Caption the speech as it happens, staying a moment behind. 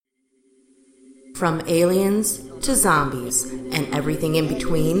From aliens to zombies and everything in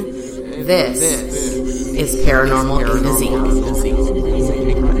between, this is Paranormal A to Z.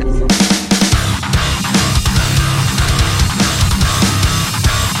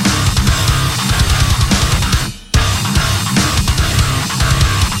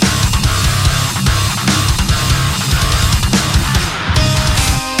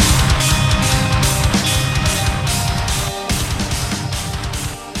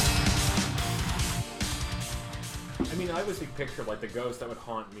 Picture like the ghost that would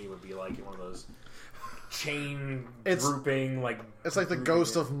haunt me would be like one of those chain grouping like it's like the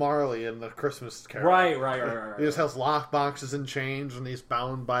ghost of Marley in the Christmas Carol. Right. He just has lock boxes and chains, and he's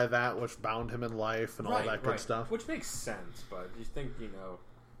bound by that which bound him in life and all that good stuff. Which makes sense, but you think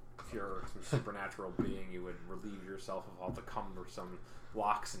if you're some supernatural being, you would relieve yourself of all the cumbersome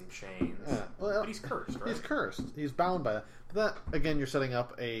locks and chains. Yeah. Well, but he's cursed, right? He's cursed. He's bound by that. But that again, you're setting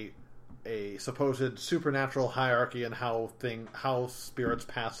up a supposed supernatural hierarchy and how spirits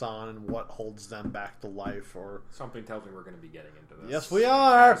pass on and what holds them back to life. Or something tells me we're going to be getting into this. Yes, we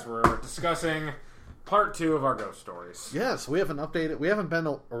are. As we're discussing part 2 of our ghost stories. Yes, we haven't updated. We haven't been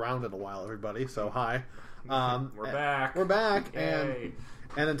around in a while, everybody. So hi, we're back. We're back, Yay.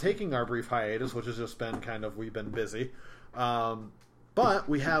 and in taking our brief hiatus, which has just been we've been busy. But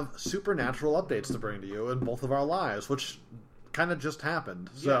we have supernatural updates to bring to you in both of our lives, which kind of just happened.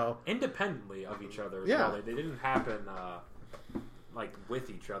 So independently of each other as well. They didn't happen with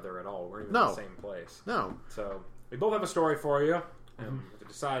each other at all. We're even in the same place. No. So we both have a story for you, and we have to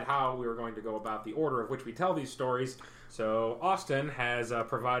decide how we were going to go about the order of which we tell these stories. So Austin has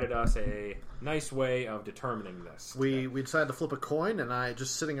provided us a nice way of determining this. We decided to flip a coin, and I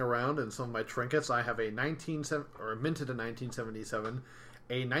just sitting around in some of my trinkets. I have minted in 1977.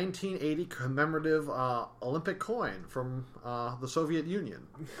 A 1980 commemorative Olympic coin from the Soviet Union.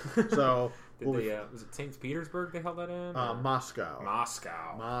 So, was it St. Petersburg they held that in? Moscow.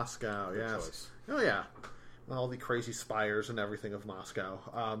 Good Yes. Choice. Oh yeah, all the crazy spires and everything of Moscow.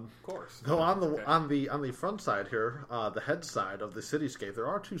 Of course. Though on the front side here, the head side of the cityscape, there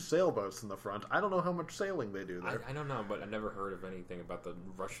are 2 sailboats in the front. I don't know how much sailing they do there. I don't know, but I've never heard of anything about the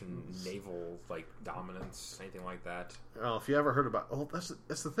Russian naval dominance, anything like that. Well, if you ever heard about,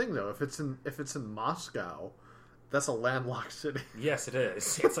 that's the thing though. If it's in Moscow, that's a landlocked city. Yes, it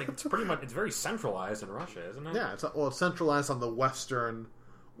is. It's pretty much very centralized in Russia, isn't it? Yeah, it's centralized on the western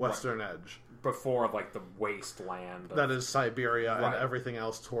edge. Before the wasteland that is Siberia and everything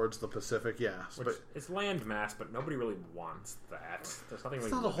else towards the Pacific. It's land mass, but nobody really wants that. There's nothing.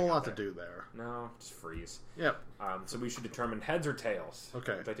 It's not a whole lot to do there. No, just freeze. Yep. So we should determine heads or tails.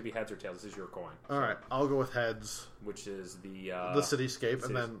 Okay. Would you like to be heads or tails? This is your coin. All right, I'll go with heads. Which is the cityscape,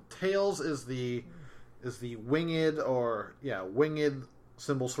 and then tails is the winged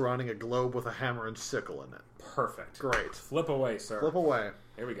symbol surrounding a globe with a hammer and sickle in it. Perfect. Great. Flip away, sir. Flip away.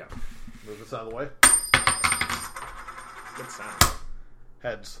 Here we go. Move this out of the way. Good sound.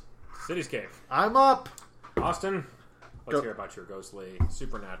 Heads. Cityscape. I'm up. Austin, let's hear about your ghostly,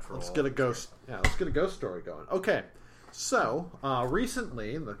 supernatural. Let's get a ghost. Let's get a ghost story going. Okay. So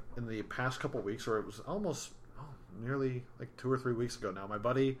recently, in the past couple weeks, or it was almost nearly 2 or 3 weeks ago now, my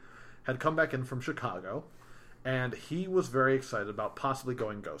buddy had come back in from Chicago, and he was very excited about possibly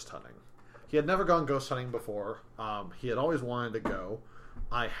going ghost hunting. He had never gone ghost hunting before. He had always wanted to go.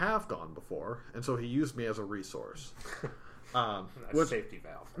 I have gone before, and so he used me as a resource. Safety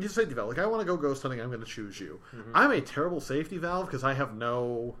valve. He's a safety valve. I want to go ghost hunting. I'm going to choose you. Mm-hmm. I'm a terrible safety valve because I have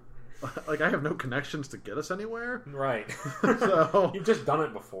no connections to get us anywhere. Right. So you've just done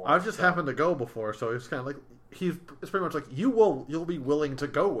it before. I've just happened to go before, so it's kind of it's pretty much you'll be willing to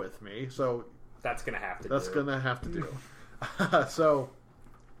go with me. So that's going to have to do.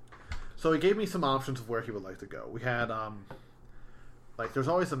 So he gave me some options of where he would like to go. We had there's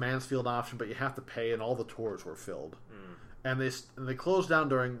always the Mansfield option, but you have to pay, and all the tours were filled. And they closed down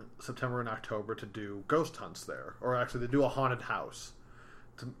during September and October to do ghost hunts there, or actually they do a haunted house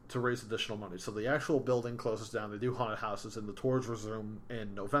to raise additional money. So the actual building closes down. They do haunted houses, and the tours resume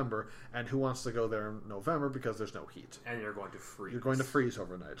in November. And who wants to go there in November because there's no heat? And you're going to freeze. You're going to freeze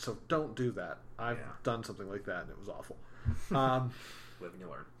overnight. So don't do that. I've done something like that, and it was awful. Live and you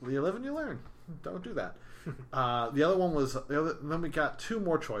learn. You live and you learn. Don't do that. The other one was then we got 2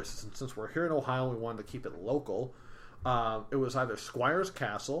 more choices, and since we're here in Ohio, we wanted to keep it local. It was either Squire's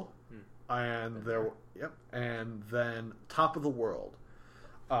Castle, and then Top of the World.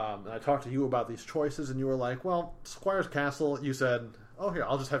 And I talked to you about these choices, and you were like, "Well, Squire's Castle." You said, Oh, here,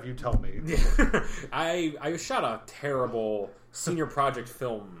 I'll just have you tell me. I shot a terrible senior project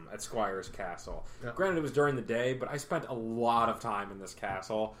film at Squire's Castle. Yeah. Granted, it was during the day, but I spent a lot of time in this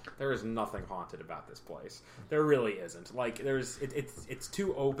castle. There is nothing haunted about this place. There really isn't. Like, it's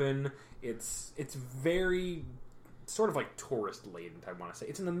too open. It's very sort of like tourist laden, I want to say.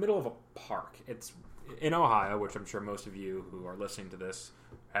 It's in the middle of a park. It's in Ohio, which I'm sure most of you who are listening to this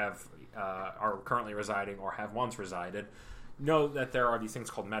are currently residing or have once resided. Know that there are these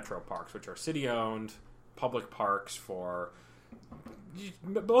things called metro parks, which are city-owned public parks for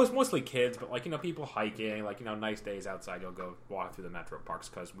mostly kids, but like, people hiking, like, nice days outside, you'll go walk through the metro parks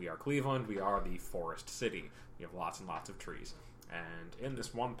because we are Cleveland, we are the forest city. We have lots and lots of trees. And in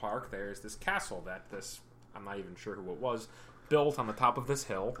this one park, there's this castle that I'm not even sure who it was, built on the top of this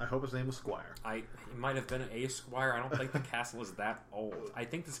hill. I hope his name was Squire. It might have been a Squire. I don't think the castle is that old. I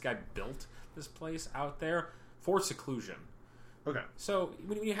think this guy built this place out there for seclusion. Okay. So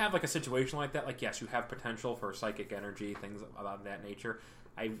when you have like a situation like that, like, yes, you have potential for psychic energy, things about that nature.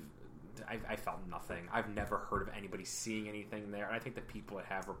 I felt nothing. I've never heard of anybody seeing anything there, and I think the people that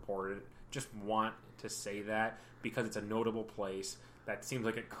have reported it just want to say that because it's a notable place that seems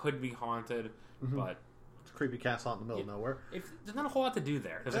like it could be haunted, but it's a creepy castle out in the middle of nowhere. There's not a whole lot to do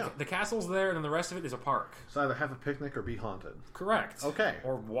there. The castle's there, and then the rest of it is a park. So either have a picnic or be haunted. Correct. Okay.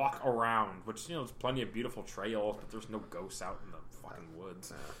 Or walk around, which, there's plenty of beautiful trails, but there's no ghosts out in the fucking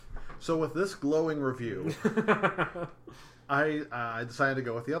woods. So with this glowing review, I decided to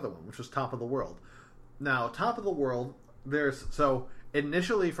go with the other one, which was Top of the World. Now, Top of the World,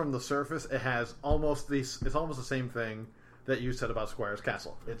 initially from the surface, it's almost the same thing that you said about Squire's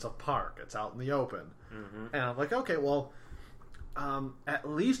Castle. It's a park. It's out in the open. Mm-hmm. And I'm like, okay, well, at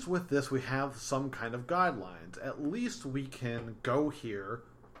least with this we have some kind of guidelines. At least we can go here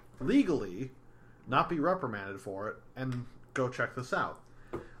legally, not be reprimanded for it, and go check this out.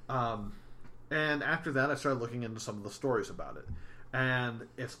 And after that, I started looking into some of the stories about it. And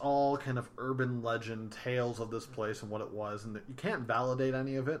it's all kind of urban legend tales of this place and what it was, and you can't validate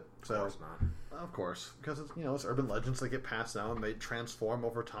any of it. So, of course not. Of course, because it's urban legends that get passed down and they transform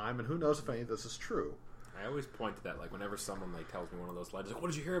over time, and who knows if any of this is true. I always point to that, like, whenever someone tells me one of those legends, like,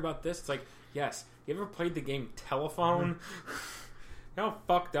 what did you hear about this? It's like, yes. You ever played the game Telephone? You know how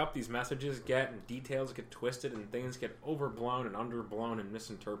fucked up these messages get, and details get twisted, and things get overblown and underblown and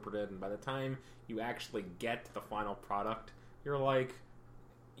misinterpreted, and by the time you actually get to the final product, you're like,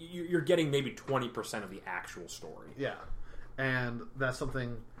 you're getting maybe 20% of the actual story. Yeah, and that's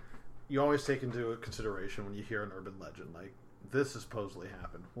something you always take into consideration when you hear an urban legend. Like, this has supposedly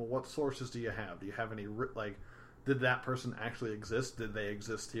happened. Well, what sources do you have? Do you have any, did that person actually exist? Did they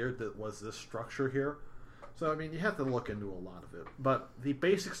exist here? Was this structure here? So, you have to look into a lot of it. But the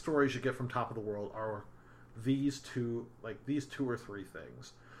basic stories you get from Top of the World are these two or three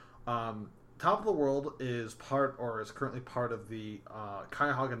things. Top of the World is currently part of the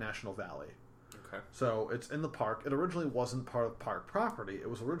Cuyahoga National Valley. Okay. So it's in the park. It originally wasn't part of park property. It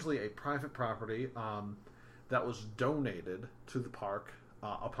was originally a private property that was donated to the park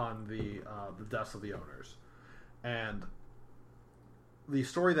upon the deaths of the owners. And the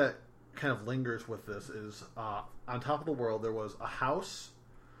story that kind of lingers with this is on Top of the World there was a house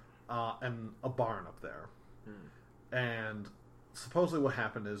and a barn up there. And supposedly what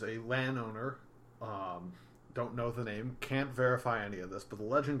happened is a landowner, don't know the name, can't verify any of this, but the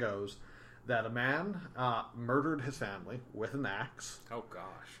legend goes that a man murdered his family with an axe. Oh, gosh.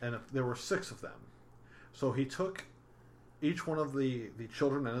 And there were 6 of them. So he took each one of the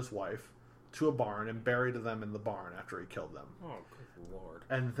children and his wife to a barn and buried them in the barn after he killed them. Oh, good Lord.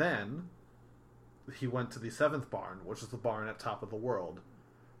 And then he went to the 7th barn, which is the barn at Top of the World,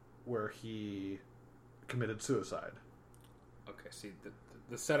 where he committed suicide. Okay, see,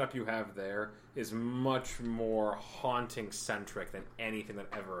 the setup you have there is much more haunting-centric than anything that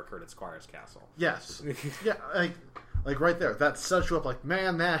ever occurred at Squire's Castle. Yes. Yeah, like right there. That sets you up like,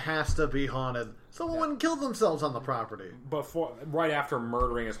 man, that has to be haunted. Someone wouldn't kill themselves on the property. Right after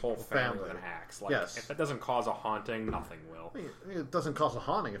murdering his whole family with an axe. Like, yes. If that doesn't cause a haunting, nothing will. It doesn't cause a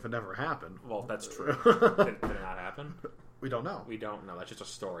haunting if it never happened. Well, that's true. Did it not happen? We don't know. We don't know. That's just a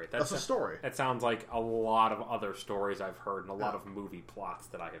story. That's a story. That sounds like a lot of other stories I've heard and a lot of movie plots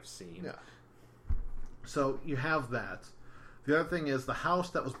that I have seen. Yeah. So you have that. The other thing is the house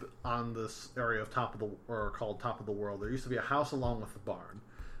that was on this area of called Top of the World. There used to be a house along with the barn.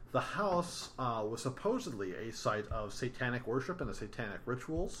 The house was supposedly a site of satanic worship and satanic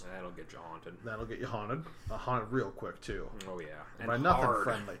rituals. That'll get you haunted. That'll get you haunted. Haunted real quick, too. Oh, yeah. And by nothing hard.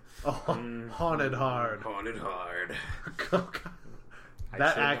 Friendly. Oh, haunted hard. Haunted hard.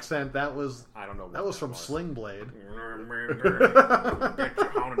 That accent, that was... I don't know what that was from Sling Blade. Get you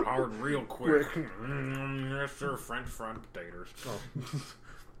haunted hard real quick. Yes, sir, French fried potatoes. Oh.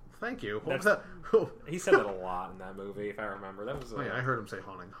 Thank you. What was that? He said that a lot in that movie, if I remember. That was. I heard him say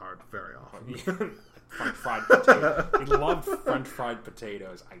haunting hard very often. French fried potatoes. He loved French fried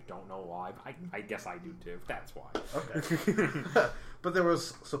potatoes. I don't know why. But I guess I do too. That's why. Okay. But there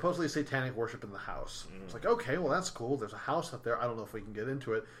was supposedly satanic worship in the house. It's like, okay, well that's cool. There's a house up there. I don't know if we can get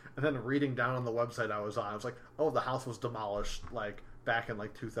into it. And then reading down on the website I was on, I was like, oh, the house was demolished back in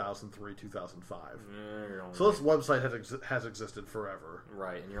 2003, 2005. So this website has existed forever.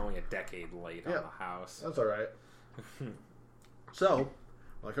 Right, and you're only a decade late on the house. That's all right. So,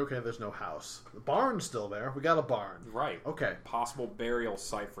 okay, there's no house. The barn's still there. We got a barn. Right. Okay. Possible burial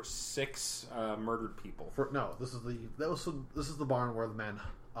site for 6 murdered people. This is the barn where the man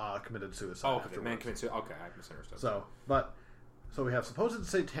committed suicide. Oh, okay, the man committed suicide. Okay, I misunderstood. So we have supposed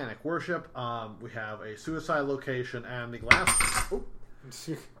satanic worship. We have a suicide location, and the last. Oh,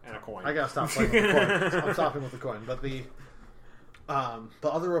 and a coin. I gotta stop playing with the coin. I'm stopping with the coin. But the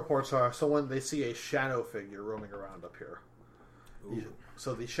other reports are when they see a shadow figure roaming around up here.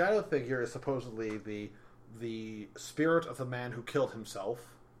 So the shadow figure is supposedly the spirit of the man who killed himself,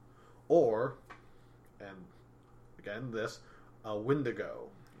 or, and again a Wendigo.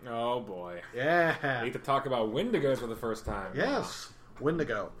 Oh boy! Yeah, I need to talk about Wendigos for the first time. Yes,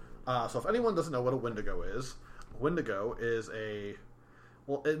 Wendigo. So if anyone doesn't know what a Wendigo is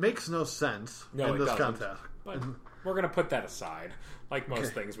it makes no sense in this context. But we're going to put that aside, like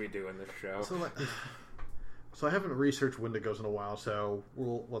most things we do in this show. So I haven't researched Wendigos in a while, so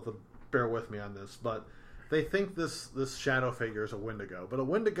we'll have to bear with me on this. But they think this shadow figure is a Wendigo, but a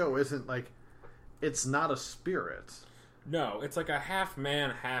Wendigo isn't it's not a spirit. No, it's like a half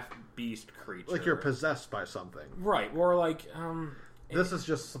man, half beast creature. Like you're possessed by something. Right, or this is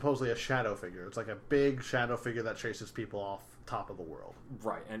just supposedly a shadow figure. It's like a big shadow figure that chases people off top of the world.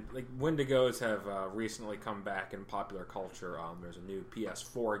 Right, and Wendigos have recently come back in popular culture. There's a new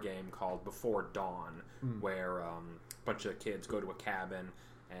PS4 game called Before Dawn, where a bunch of kids go to a cabin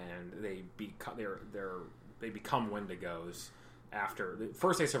and they become Wendigos.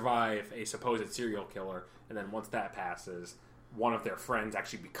 First they survive a supposed serial killer, and then once that passes, one of their friends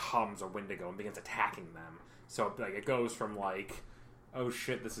actually becomes a Wendigo and begins attacking them. So it goes from oh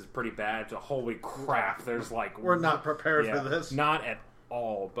shit, this is pretty bad, to holy crap, there's we're not prepared for this. Not at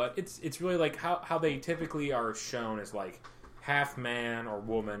all. But it's really how they typically are shown as half man or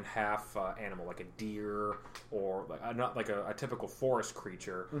woman, half animal, like a deer or not like a typical forest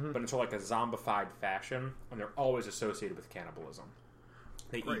creature, but in sort of a zombified fashion, and they're always associated with cannibalism.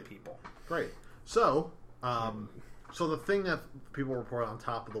 They eat people. Great. So, so the thing that people report on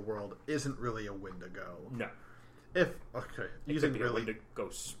top of the world isn't really a Wendigo. No. Using really a Wendigo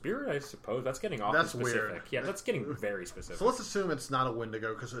spirit, I suppose. That's getting awfully specific. Weird. Yeah, that's getting very specific. So let's assume it's not a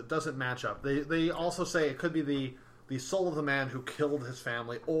Wendigo because it doesn't match up. They also say it could be the soul of the man who killed his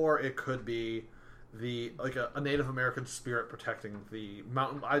family, or it could be a Native American spirit protecting the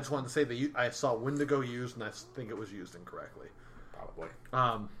mountain. I just wanted to say I saw Wendigo used, and I think it was used incorrectly. Probably.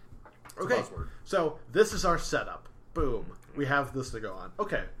 Okay, so this is our setup. Boom. We have this to go on.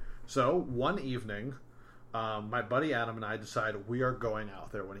 Okay, so one evening, my buddy Adam and I decide we are going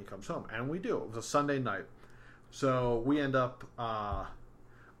out there when he comes home, and we do. It was a Sunday night, so we end up.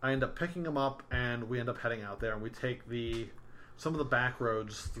 I end up picking him up, and we end up heading out there, and we take some of the back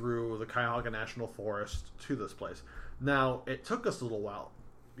roads through the Cuyahoga National Forest to this place. Now, it took us a little while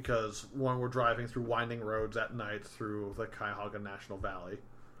because we're driving through winding roads at night through the Cuyahoga National Valley.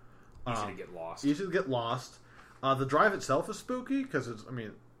 Easy to get lost. Easy to get lost. The drive itself is spooky because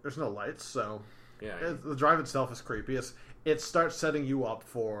there's no lights, so the drive itself is creepy. It starts setting you up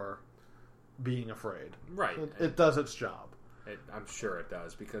for being afraid. Right. It does its job. I'm sure it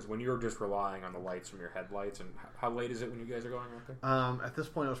does, because when you're just relying on the lights from your headlights, and how late is it when you guys are going out there? At this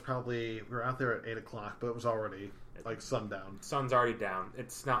point, it was we were out there at 8 o'clock, but it was already sundown. Sun's already down.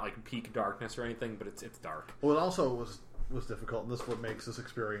 It's not peak darkness or anything, but it's dark. Well, it also was difficult, and this is what makes this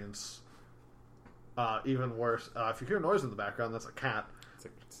experience even worse. If you hear noise in the background, that's a cat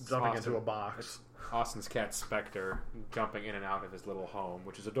jumping into a box. It's Austin's cat Spectre jumping in and out of his little home,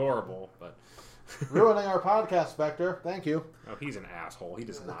 which is adorable, but... Ruining our podcast, Spectre. Thank you. Oh, he's an asshole. He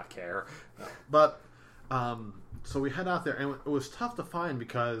does not care. But, so we head out there, and it was tough to find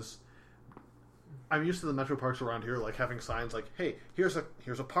because I'm used to the metro parks around here, having signs hey, here's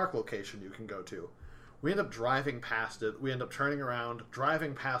a park location you can go to. We end up driving past it. We end up turning around,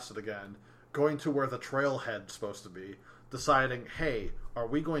 driving past it again, going to where the trailhead's supposed to be, deciding, hey, are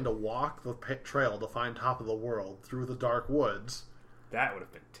we going to walk the trail to find top of the world through the dark woods? That would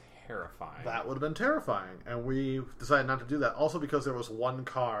have been terrifying. That would have been terrifying. And we decided not to do that. Also because there was one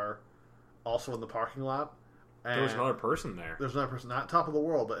car also in the parking lot. And there was another person there. There's another person, not top of the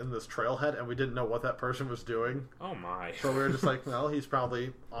world, but in this trailhead, and we didn't know what that person was doing. Oh my. So we were just like, well, he's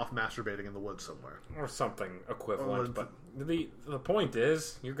probably off masturbating in the woods somewhere. Or something equivalent. But the point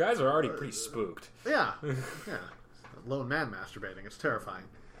is, you guys are already pretty spooked. Yeah. Yeah. Lone man masturbating. It's terrifying.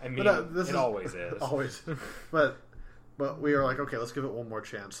 I mean, it always is. Always. But we are like, okay, let's give it one more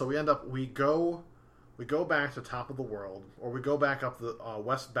chance. So we go back to top of the world, or we go back up the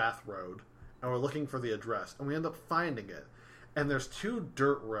West Bath Road, and we're looking for the address, and we end up finding it. And there's two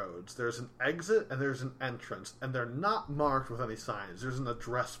dirt roads. There's an exit and there's an entrance, and they're not marked with any signs. There's an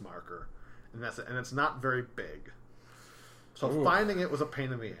address marker, and that's it. And it's not very big. So finding it was a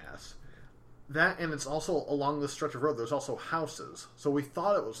pain in the ass. That, and it's also along this stretch of road, there's also houses. So we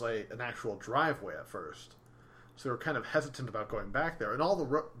thought it was like an actual driveway at first. So we were kind of hesitant about going back there. And all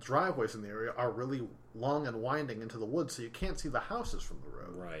the driveways in the area are really long and winding into the woods, so you can't see the houses from the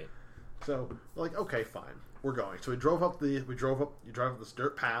road. Right. So we're like, okay, fine, we're going. So you drive up this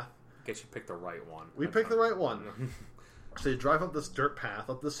dirt path. I guess you picked the right one. We picked the right one. So you drive up this dirt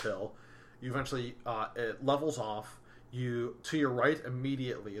path, up this hill. You eventually, it levels off. To your right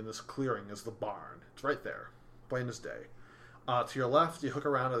immediately in this clearing is the barn. It's right there, plain as day. To your left, you hook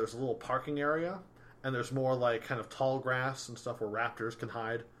around and there's a little parking area. And there's more like kind of tall grass and stuff where raptors can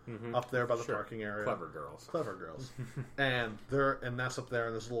hide up there by the parking area. Clever girls. And that's up there,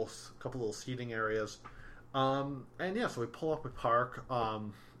 and there's a couple little seating areas. And yeah, so we pull up, we park,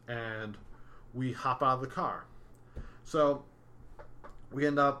 and we hop out of the car. So we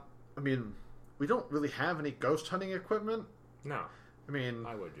end up, we don't really have any ghost hunting equipment. No.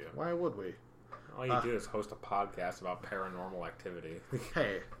 Why would you? Why would we? All you do is host a podcast about paranormal activity.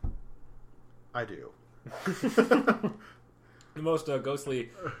 Hey. I do. The most ghostly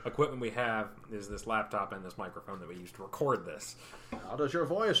equipment we have is this laptop and this microphone that we use to record this. How does your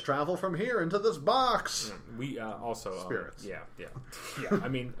voice travel from here into this box? We also... Spirits. Yeah.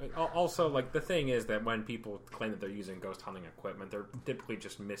 Also, like, the thing is that when people claim that they're using ghost hunting equipment, they're typically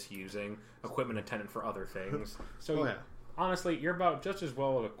just misusing equipment intended for other things. So, honestly, you're about just as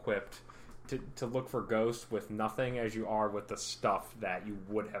well equipped to look for ghosts with nothing as you are with the stuff that you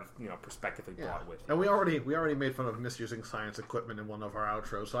would have, prospectively brought with you. And we already made fun of misusing science equipment in one of our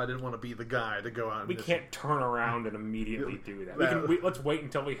outros, so I didn't want to be the guy to go out and... We can't turn around and immediately do that. Let's wait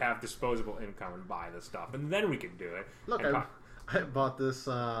until we have disposable income and buy the stuff, and then we can do it. Look, I bought this,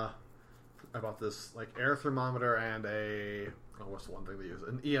 like, air thermometer and what's the one thing they use?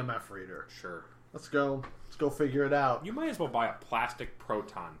 An EMF reader. Sure. Let's go figure it out. You might as well buy a plastic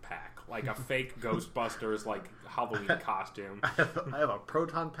proton pack, like a fake Ghostbusters, like, Halloween costume. I have a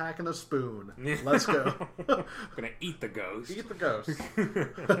proton pack and a spoon. Let's go. I'm gonna eat the ghost. Eat the ghost.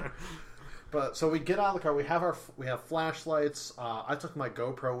 But so we get out of the car. We have flashlights. I took my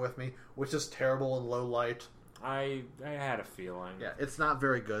GoPro with me, which is terrible in low light. I had a feeling. Yeah, it's not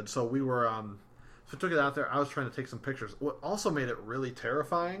very good. So we were so we took it out there. I was trying to take some pictures. What also made it really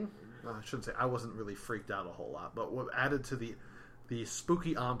terrifying. I shouldn't say I wasn't really freaked out a whole lot, but what added to the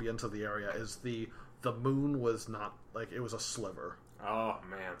spooky ambience of the area is the moon was not, like, it was a sliver. Oh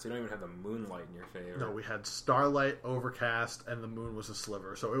man, so you don't even have the moonlight in your favor. No, we had starlight, overcast, and the moon was a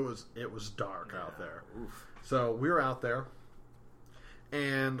sliver, so it was dark out there. Oof. So we were out there,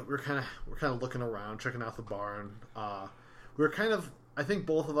 and we're kind of looking around, checking out the barn. We were kind of, I think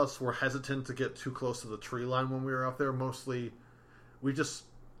both of us were hesitant to get too close to the tree line when we were out there. Mostly, we just,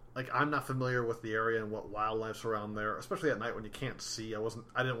 like, I'm not familiar with the area and what wildlife's around there, especially at night when you can't see.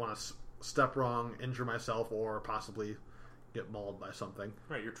 I didn't want to step wrong, injure myself, or possibly get mauled by something.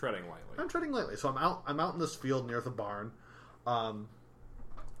 Right, you're treading lightly. I'm treading lightly, so I'm out in this field near the barn.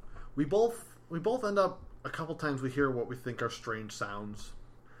 We both end up, a couple times we hear what we think are strange sounds.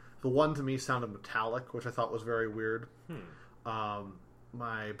 The one to me sounded metallic, which I thought was very weird.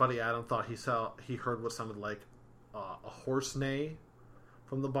 My buddy Adam thought he heard what sounded like a horse neigh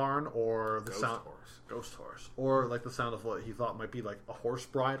from the barn, or the ghost horse, or like the sound of what he thought might be like a horse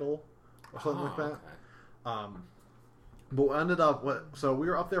bridle or something like that. Okay. But we ended up so we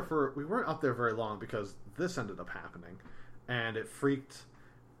weren't up there very long because this ended up happening, and it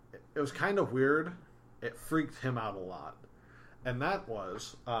was kind of weird. It freaked him out a lot, and that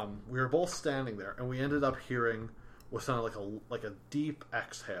was we were both standing there, and we ended up hearing what sounded like a deep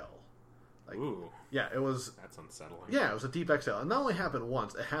exhale. Like, ooh. Yeah, it was... That's unsettling. Yeah, it was a deep exhale. And not only happened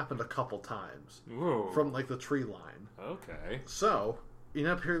once, it happened a couple times. Ooh. From, like, the tree line. Okay. So, you end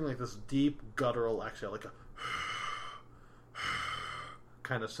up hearing, like, this deep, guttural exhale, like a...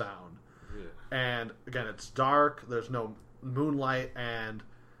 kind of sound. Yeah. And, again, it's dark, there's no moonlight, and...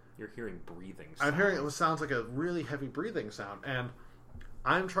 You're hearing breathing sounds. I'm hearing it sounds like a really heavy breathing sound, and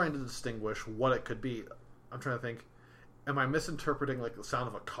I'm trying to distinguish what it could be. I'm trying to think, am I misinterpreting like the sound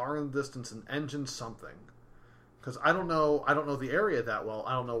of a car in the distance, an engine, something? Because I don't know the area that well.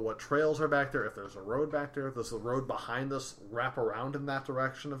 I don't know what trails are back there, if there's a road back there. Does the road behind us wrap around in that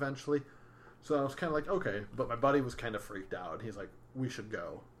direction eventually? So I was kind of like, okay. But my buddy was kind of freaked out, and he's like, we should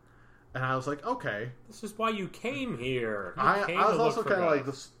go. And I was like, okay. This is why you came here. I was also kind of like,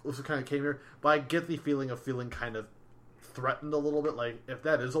 this kind of came here, but I get the feeling of feeling kind of threatened a little bit. Like, if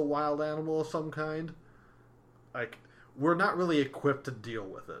that is a wild animal of some kind, like, we're not really equipped to deal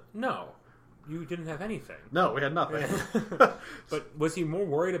with it. No. You didn't have anything. No, we had nothing. But was he more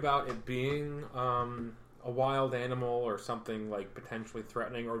worried about it being a wild animal or something like potentially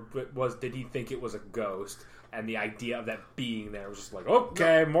threatening, or did he think it was a ghost? And the idea of that being there was just like,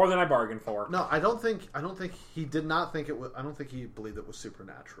 okay, more than I bargained for. No, I don't think he did not think it was. I don't think he believed it was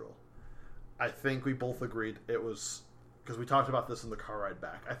supernatural. I think we both agreed it was, because we talked about this in the car ride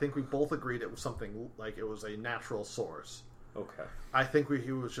back. I think we both agreed it was something like it was a natural source. Okay. I think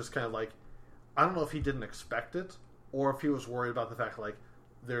he was just kind of like, I don't know if he didn't expect it, or if he was worried about the fact like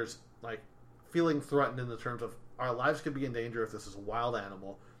there's like feeling threatened in the terms of our lives could be in danger if this is a wild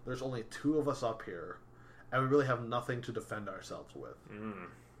animal. There's only 2 of us up here. And we really have nothing to defend ourselves with.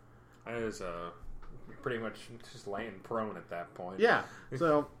 I was pretty much just laying prone at that point. Yeah.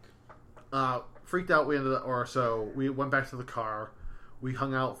 So, freaked out. We went back to the car. We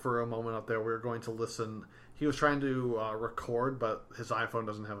hung out for a moment up there. We were going to listen. He was trying to record, but his iPhone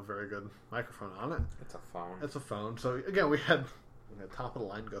doesn't have a very good microphone on it. It's a phone. It's a phone. So again, we had top of the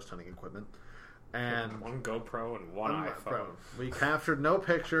line ghost hunting equipment. And one GoPro and one iPhone. We captured no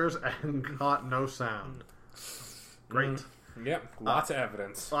pictures and caught no sound. Great. Yep, lots of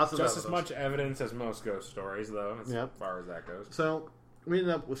evidence. Just as much evidence as most ghost stories, though, as far as that goes. So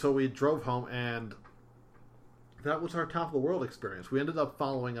we drove home, and that was our top of the world experience. We ended up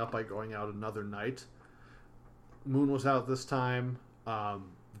following up by going out another night. Moon was out this time.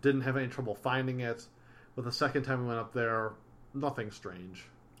 Didn't have any trouble finding it. But the second time we went up there, nothing strange.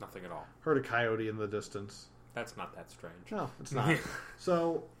 Nothing at all. Heard a coyote in the distance. That's not that strange. No, it's not.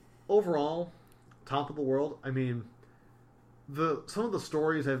 So, overall, top of the world. I mean, some of the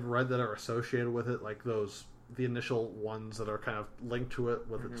stories I've read that are associated with it, like the initial ones that are kind of linked to it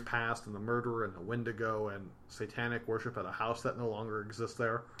with its past and the murder and the Wendigo and satanic worship at a house that no longer exists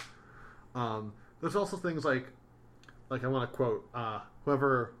there. There's also things like I want to quote,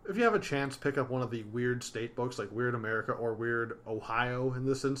 if you have a chance, pick up one of the Weird State books, like Weird America or Weird Ohio in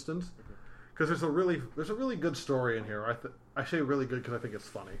this instance, because there's a really good story in here. I say really good because I think it's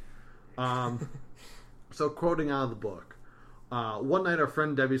funny. So quoting out of the book, one night our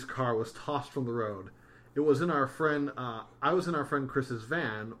friend Debbie's car was tossed from the road. It was I was in our friend Chris's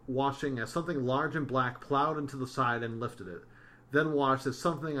van, watching as something large and black plowed into the side and lifted it. Then watched as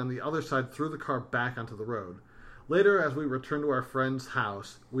something on the other side threw the car back onto the road. Later, as we returned to our friend's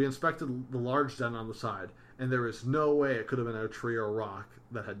house, we inspected the large dent on the side, and there is no way it could have been a tree or a rock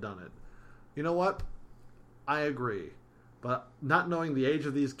that had done it. You know what? I agree. But not knowing the age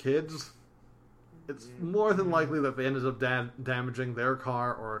of these kids, it's more than likely that they ended up damaging their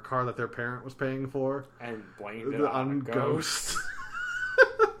car or a car that their parent was paying for. And blamed it on a ghost.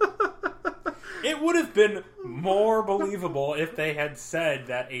 It would have been more believable if they had said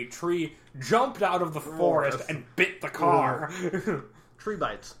that a tree jumped out of the forest and bit the car. Tree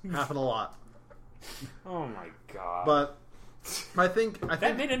bites happen a lot. Oh my god. But I think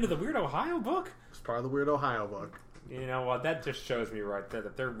that made into the Weird Ohio book? It's part of the Weird Ohio book. You know what? That just shows me right there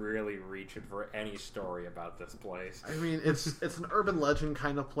that they're really reaching for any story about this place. I mean, it's an urban legend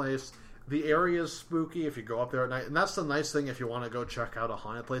kind of place. The area is spooky if you go up there at night. And that's the nice thing if you want to go check out a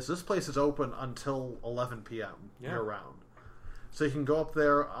haunted place. This place is open until 11 p.m. year-round. So you can go up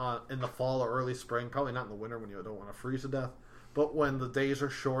there in the fall or early spring. Probably not in the winter when you don't want to freeze to death. But when the days are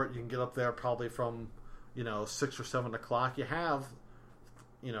short, you can get up there probably from, 6 or 7 o'clock. You have,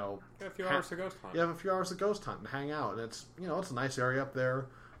 a few hours to ghost hunt. You have a few hours to ghost hunt and hang out. And it's, it's a nice area up there.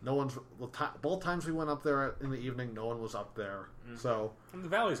 Both times we went up there in the evening, no one was up there. So, and the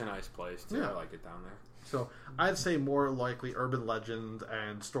valley's a nice place too. Yeah. I like it down there. So I'd say more likely urban legend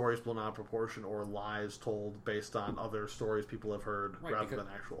and stories blown out of proportion or lies told based on other stories people have heard rather than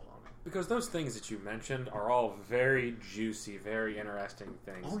actual haunting. Because those things that you mentioned are all very juicy, very interesting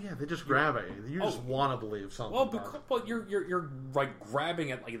things. Oh yeah, they just grab it. You just want to believe something. Well, you're like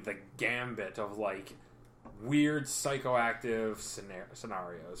grabbing at like the gambit of like weird psychoactive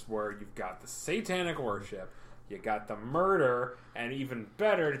scenarios where you've got the satanic worship, you got the murder, and even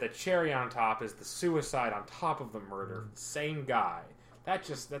better, the cherry on top is the suicide on top of the murder. Same guy.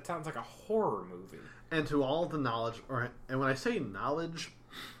 That sounds like a horror movie. And to all the knowledge, and when I say knowledge,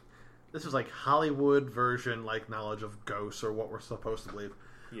 this is like Hollywood version, like knowledge of ghosts or what we're supposed to believe.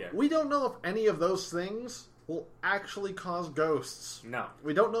 Yeah. We don't know if any of those things will actually cause ghosts. No.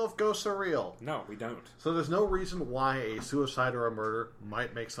 We don't know if ghosts are real. No, we don't. So there's no reason why a suicide or a murder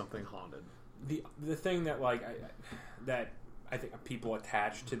might make something haunted. The thing that I think people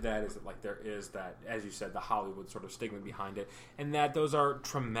attach to that is that like there is that, as you said, the Hollywood sort of stigma behind it, and that those are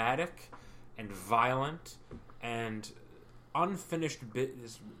traumatic and violent and unfinished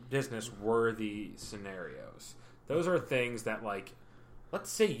business worthy scenarios. Those are things that, like,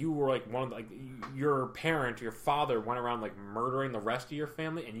 let's say you were like one of the, like your parent, your father went around like murdering the rest of your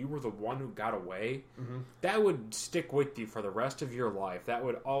family, and you were the one who got away. Mm-hmm. That would stick with you for the rest of your life. That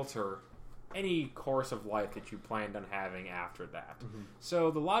would alter any course of life that you planned on having after that. Mm-hmm.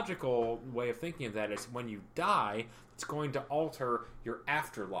 So the logical way of thinking of that is when you die, it's going to alter your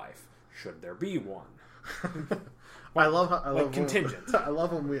afterlife, should there be one. I love contingent. I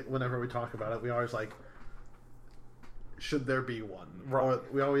love whenever we talk about it, we always like, should there be one? Right.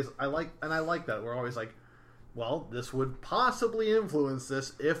 Or I like that. We're always like, well, this would possibly influence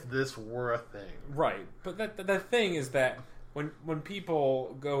this if this were a thing. Right. But the thing is that when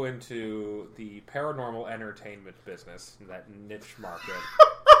people go into the paranormal entertainment business, that niche market,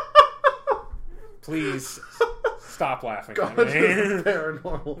 please stop laughing at me. The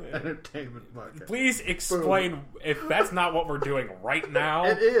paranormal entertainment market. Please explain if that's not what we're doing right now.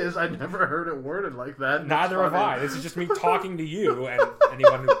 It is. I never heard it worded like that. Neither have I. This is just me talking to you and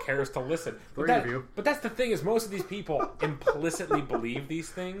anyone who cares to listen. But that's the thing, is most of these people implicitly believe these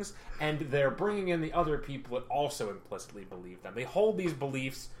things, and they're bringing in the other people that also implicitly believe them. They hold these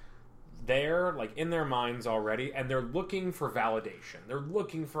beliefs there, like in their minds already, and they're looking for validation. They're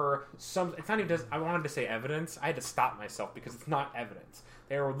looking for some. It's not even just. I wanted to say evidence. I had to stop myself because it's not evidence.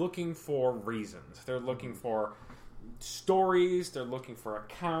 They're looking for reasons. They're looking for stories. They're looking for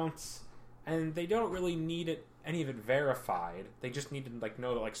accounts, and they don't really need any of it verified. They just need to like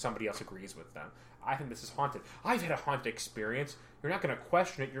know that like somebody else agrees with them. I think this is haunted. I've had a haunted experience. You're not going to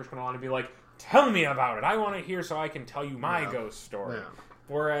question it. You're just going to want to be like, tell me about it. I want to hear so I can tell you my ghost story. Yeah.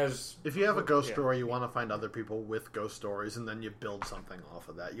 Whereas, if you have a ghost story, you want to find other people with ghost stories, and then you build something off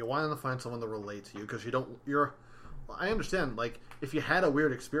of that. You want to find someone to relate to you because you don't. I understand. Like, if you had a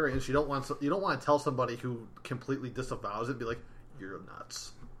weird experience, you don't want to tell somebody who completely disavows it and be like, "You're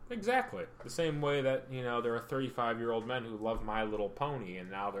nuts." Exactly. The same way that there are 35-year-old men who love My Little Pony,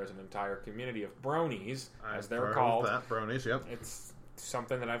 and now there's an entire community of bronies, as they're called. Bronies. Yep. It's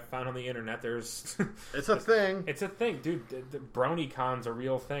something that I've found on the internet. There's it's a thing. It's a thing, dude. The BronyCon's a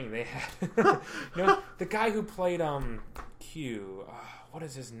real thing. They had the guy who played Q. What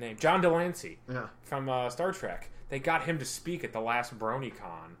is his name? John Delancey. Yeah. From Star Trek. They got him to speak at the last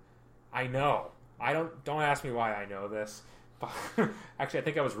BronyCon. I know. Don't ask me why I know this. But actually, I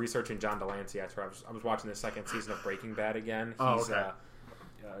think I was researching John Delancey after I was watching the second season of Breaking Bad again. He's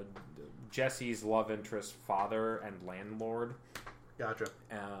Jesse's love interest father and landlord. Gotcha.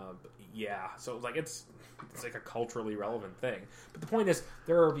 Yeah, so it's like a culturally relevant thing. But the point is,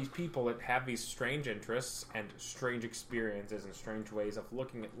 there are these people that have these strange interests and strange experiences and strange ways of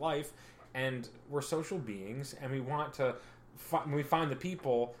looking at life, and we're social beings, and we want to. When we find the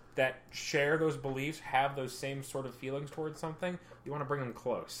people that share those beliefs, have those same sort of feelings towards something, you want to bring them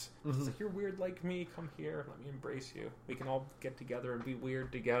close. Mm-hmm. It's like, you're weird like me. Come here. Let me embrace you. We can all get together and be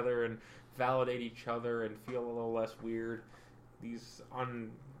weird together and validate each other and feel a little less weird. These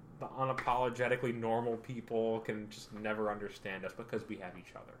the unapologetically normal people can just never understand us because we have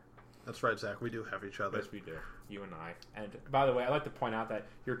each other. That's right, Zach. We do have each other. Yes, we do. You and I. And by the way, I'd like to point out that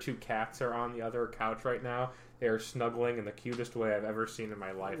your two cats are on the other couch right now. They are snuggling in the cutest way I've ever seen in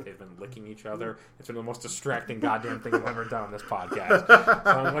my life. They've been licking each other. It's been the most distracting goddamn thing I've ever done on this podcast.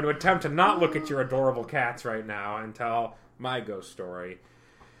 So I'm going to attempt to not look at your adorable cats right now and tell my ghost story,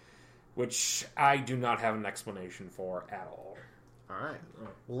 which I do not have an explanation for at all. All right.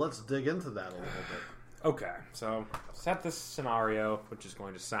 Well, let's dig into that a little bit. Okay, so set this scenario, which is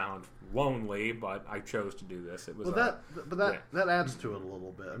going to sound lonely, but I chose to do this. It was that adds to it a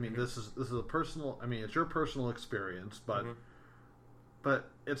little bit. I mean, this is a personal. I mean, it's your personal experience, but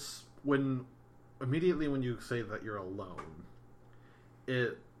it's immediately when you say that you're alone,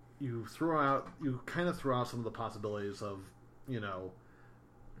 you kind of throw out some of the possibilities of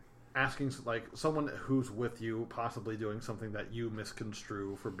asking like someone who's with you possibly doing something that you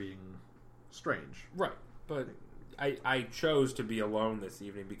misconstrue for being strange. Right. But I chose to be alone this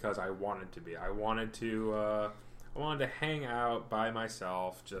evening because I wanted to be. I wanted to hang out by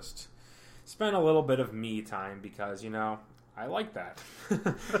myself, just spend a little bit of me time because, I I like that.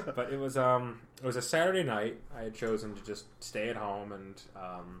 But it was a Saturday night. I had chosen to just stay at home and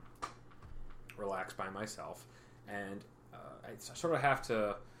relax by myself. And I sort of have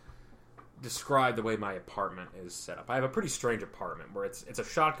to describe the way my apartment is set up. I have a pretty strange apartment where it's a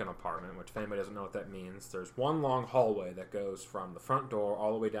shotgun apartment, which if anybody doesn't know what that means, there's one long hallway that goes from the front door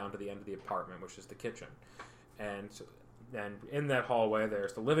all the way down to the end of the apartment, which is the kitchen. And in that hallway,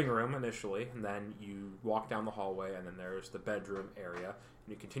 there's the living room initially, and then you walk down the hallway, and then there's the bedroom area, and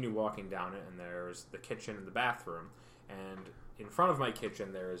you continue walking down it, and there's the kitchen and the bathroom. And in front of my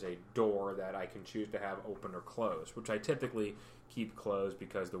kitchen, there is a door that I can choose to have open or closed, which I typically keep closed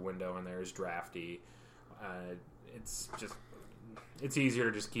because the window in there is drafty. It's easier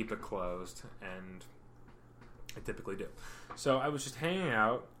to just keep it closed, and I typically do. So I was just hanging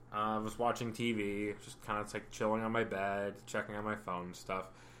out. I was watching TV, just kind of like chilling on my bed, checking on my phone and stuff.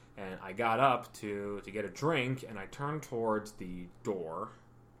 And I got up to get a drink, and I turned towards the door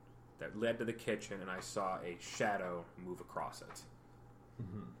that led to the kitchen, and I saw a shadow move across it.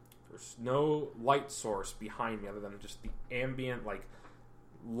 Mm-hmm. There's no light source behind me other than just the ambient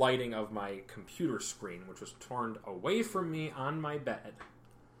lighting of my computer screen, which was turned away from me on my bed.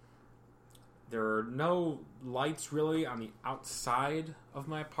 There are no lights really on the outside of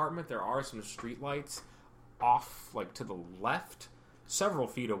my apartment. There are some street lights off, to the left, several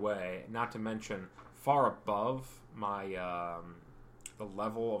feet away, not to mention far above my the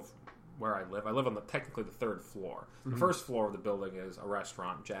level of where I live. I live on technically the third floor. Mm-hmm. The first floor of the building is a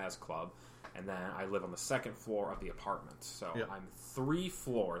restaurant, jazz club, and then I live on the second floor of the apartment. So yep. I'm 3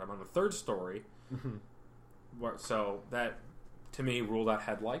 floors. I'm on the third story. Mm-hmm. So that, to me, ruled out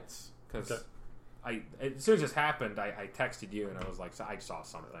headlights, because okay. As soon as this happened, I texted you and I was like, I saw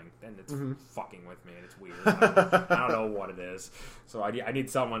something and it's mm-hmm. fucking with me and it's weird. I don't know what it is. So I need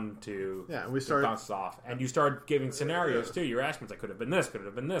someone to bounce off. And you started giving scenarios too. You're asking, could have been this, could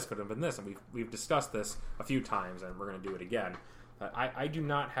have been this, could have been this, and we've discussed this a few times, and we're going to do it again. I do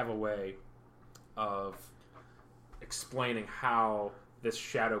not have a way of explaining how this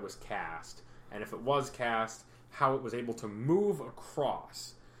shadow was cast, and if it was cast, how it was able to move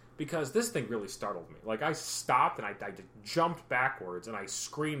across. Because this thing really startled me. I stopped and I jumped backwards and I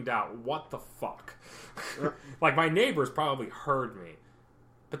screamed out, "What the fuck?" My neighbors probably heard me.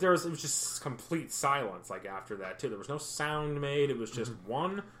 But it was just complete silence after that too. There was no sound made. It was just mm-hmm.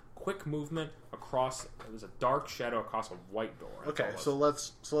 one quick movement across. It was a dark shadow across a white door. Okay, so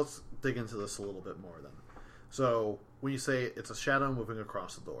let's dig into this a little bit more then. So when you say it's a shadow moving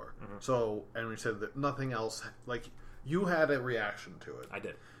across the door, mm-hmm. And we said that nothing else, you had a reaction to it. I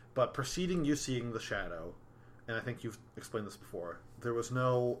did. But preceding you seeing the shadow, and I think you've explained this before, there was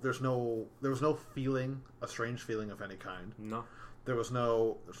no feeling, a strange feeling of any kind. No. There's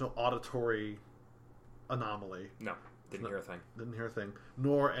no auditory anomaly. No. Didn't hear a thing. Didn't hear a thing.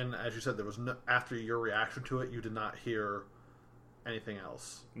 Nor, and as you said, there was no, after your reaction to it, you did not hear anything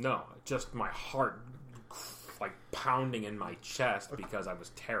else. No. Just my heart pounding in my chest because I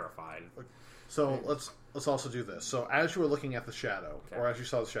was terrified. So let's also do this. So as you were looking at the shadow, okay. or as you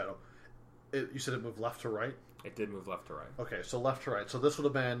saw the shadow, you said it moved left to right? It did move left to right. Okay, so left to right. So this would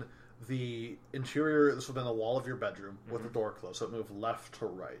have been the interior, this would have been the wall of your bedroom mm-hmm. with the door closed. So it moved left to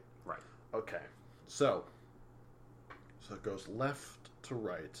right. Right. Okay. So it goes left to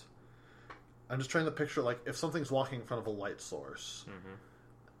right. I'm just trying to picture, if something's walking in front of a light source, mm-hmm.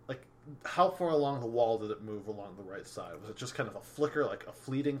 How far along the wall did it move along the right side? Was it just kind of a flicker, a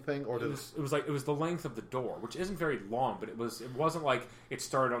fleeting thing, or did it was the length of the door, which isn't very long, but it wasn't like it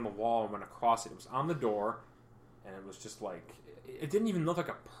started on the wall and went across it. It was on the door, and it was just it didn't even look like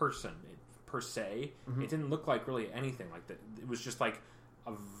a person per se. Mm-hmm. It didn't look like really anything like that. It was just a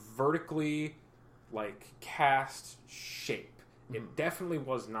vertically cast shape. Mm-hmm. It definitely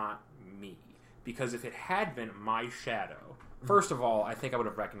was not me, because if it had been my shadow. First of all, I think I would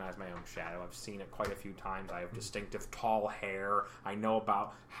have recognized my own shadow. I've seen it quite a few times. I have distinctive tall hair. I know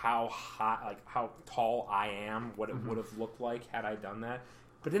about how high, how tall I am, what it mm-hmm. would have looked like had I done that.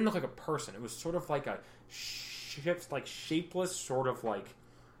 But it didn't look like a person. It was sort of like a shapeless sort of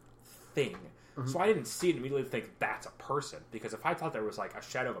thing. Mm-hmm. So I didn't see it and immediately think that's a person. Because if I thought there was a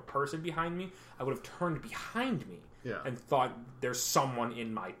shadow of a person behind me, I would have turned behind me and thought there's someone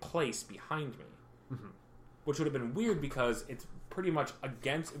in my place behind me. Mm-hmm. Which would have been weird because it's pretty much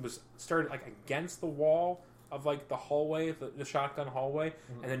against the wall of the hallway, the shotgun hallway,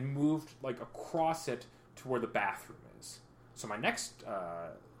 mm-hmm. and then moved across it to where the bathroom is. So my next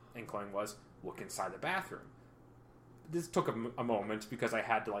inkling was look inside the bathroom. This took a moment because I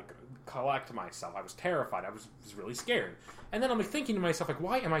had to collect myself. I was terrified. I was really scared. And then I'm thinking to myself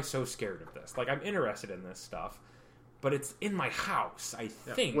why am I so scared of this? I'm interested in this stuff. but it's in my house, I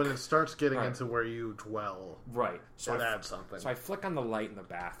think. When it starts getting into where you dwell, so it adds something. So I flick on the light in the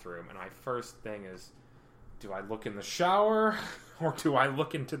bathroom, and my first thing is, do I look in the shower, or do I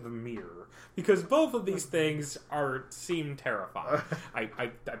look into the mirror? Because both of these things seem terrifying.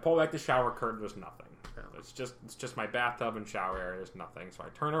 I pull back the shower curtain, there's nothing. Yeah. It's just my bathtub and shower area, there's nothing. So I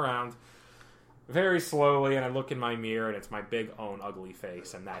turn around very slowly, and I look in my mirror, and it's my big own ugly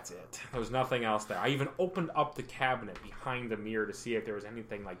face, and that's it. There's nothing else there. I even opened up the cabinet behind the mirror to see if there was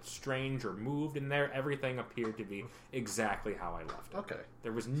anything like strange or moved in there. Everything appeared to be exactly how I left it. Okay.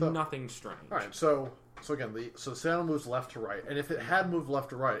 There was nothing strange. All right, so again, the shadow moves left to right, and if it had moved left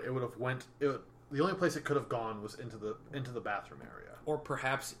to right, it would have the only place it could have gone was into the bathroom area. Or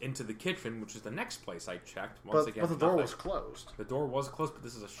perhaps into the kitchen, which is the next place I checked. But the door was closed. The door was closed, but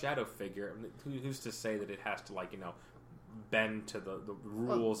this is a shadow figure. Who's to say that it has to, bend to the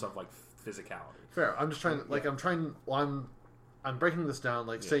rules of, physicality? Fair. I'm just trying to, I'm breaking this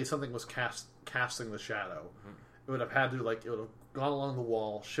down, say something was casting the shadow. Mm-hmm. It would have had to, it would have gone along the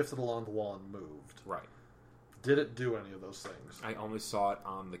wall, shifted along the wall, and moved. Right. Did it do any of those things? I only saw it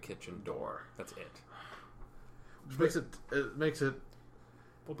on the kitchen door. That's it. Which makes it...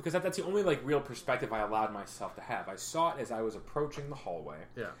 Well, because that's the only real perspective I allowed myself to have. I saw it as I was approaching the hallway.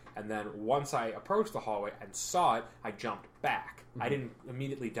 Yeah. And then once I approached the hallway and saw it, I jumped back. Mm-hmm. I didn't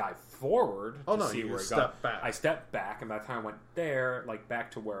immediately dive forward to see where it got. Back. I stepped back, and by the time I went there,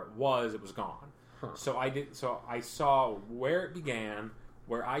 back to where it was gone. Huh. So I saw where it began,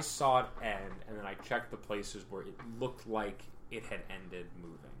 where I saw it end, and then I checked the places where it looked like it had ended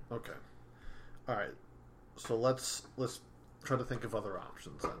moving. Okay. All right. So let's try to think of other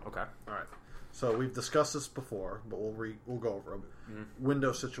options then. Okay. All right. So we've discussed this before, but we'll go over them. Mm-hmm.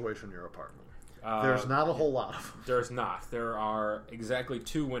 Window situation in your apartment. There's not a whole lot of them. There's not. There are exactly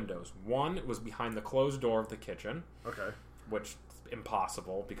 2 windows. One was behind the closed door of the kitchen. Okay. Which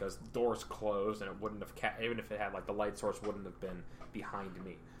impossible because the door's closed and it wouldn't have even if it had the light source wouldn't have been behind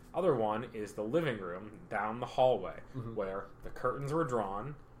me. Other one is the living room down the hallway where the curtains were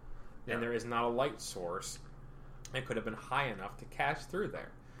drawn and there is not a light source. It could have been high enough to cast through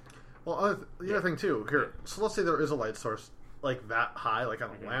there. Well, the other thing too here. So let's say there is a light source that high, on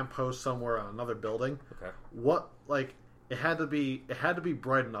a lamppost somewhere on another building. Okay. What it had to be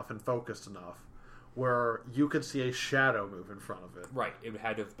bright enough and focused enough where you could see a shadow move in front of it. Right. It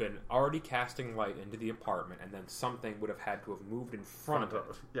had to have been already casting light into the apartment, and then something would have had to have moved in front of it.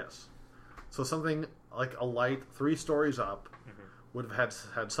 Yes. So something like a light 3 stories up would have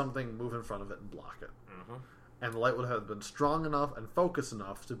had something move in front of it and block it. Mm-hmm. And the light would have been strong enough and focused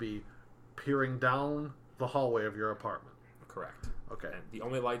enough to be peering down the hallway of your apartment. Correct. Okay. And the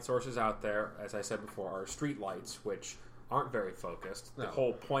only light sources out there, as I said before, are street lights, which aren't very focused. No. The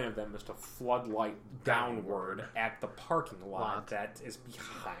whole point of them is to flood light downward at the parking lot that is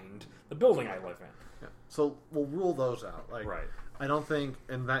behind the building I live in. Yeah. So we'll rule those out. Right. I don't think,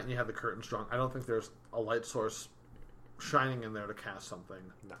 and that you have the curtain strong, I don't think there's a light source shining in there to cast something.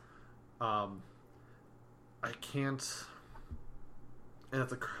 No. I can't, and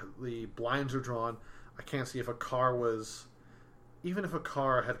if the blinds are drawn, I can't see if a car was, even if a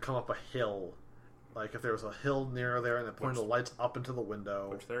car had come up a hill, if there was a hill near there and it pointed the lights up into the window.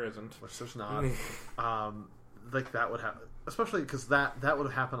 Which there isn't. Which there's not. That would happen. Especially because that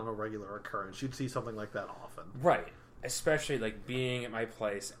would happen on a regular occurrence. You'd see something like that often. Right. Especially being at my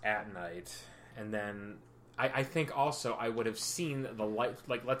place at night. And then I think also I would have seen the light.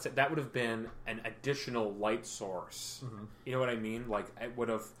 Let's say that would have been an additional light source. Mm-hmm. You know what I mean? I would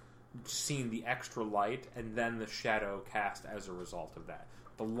have seen the extra light and then the shadow cast as a result of that.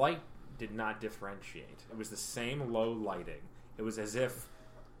 The light did not differentiate. It was the same low lighting. It was as if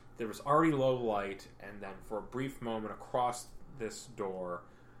there was already low light, and then for a brief moment across this door,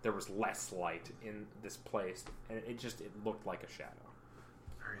 there was less light in this place, and it looked like a shadow.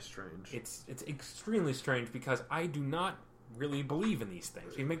 Very strange. It's extremely strange because I do not really believe in these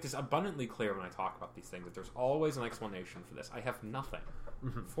things. We make this abundantly clear when I talk about these things that there's always an explanation for this. I have nothing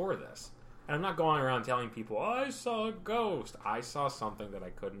for this. And I'm not going around telling people, I saw a ghost. I saw something that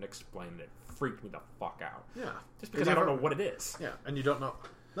I couldn't explain. It freaked me the fuck out. Yeah. Just because I don't know what it is. Yeah, and you don't know.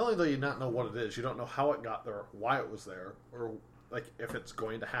 Not only do you not know what it is, you don't know how it got there, why it was there, or if it's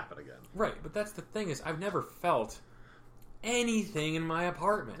going to happen again. Right, but that's the thing is I've never felt anything in my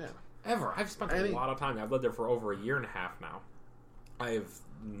apartment. Yeah. Ever. I've spent a lot of time. I've lived there for over a year and a half now. I've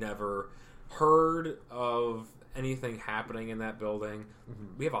never heard of anything happening in that building.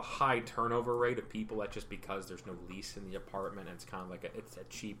 Mm-hmm. We have a high turnover rate of people that just because there's no lease in the apartment, and it's kind of like it's a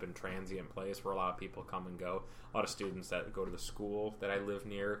cheap and transient place where a lot of people come and go. A lot of students that go to the school that I live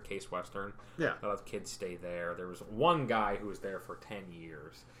near, Case Western. Yeah. A lot of kids stay there. There was one guy who was there for 10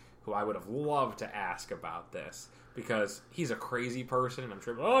 years who I would have loved to ask about this because he's a crazy person, and I'm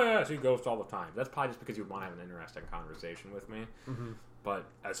sure, oh yeah, he ghosts all the time. That's probably just because you want to have an interesting conversation with me. Mm-hmm. But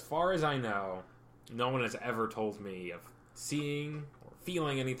as far as I know, no one has ever told me of seeing or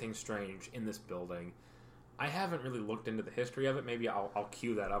feeling anything strange in this building. I haven't really looked into the history of it. Maybe I'll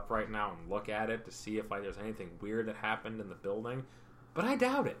cue that up right now and look at it to see if there's anything weird that happened in the building. But I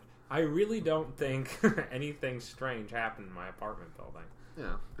doubt it. I really don't think anything strange happened in my apartment building.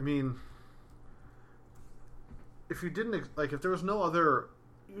 Yeah, I mean, if you didn't, like, if there was no other,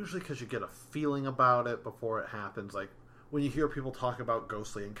 usually because you get a feeling about it before it happens, like, when you hear people talk about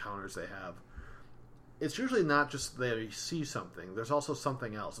ghostly encounters they have, it's usually not just that you see something. There's also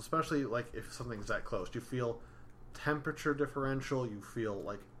something else, especially, like, if something's that close. You feel temperature differential, you feel,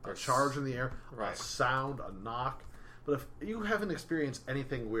 like, a charge in the air, right. A sound, a knock. But if you haven't experienced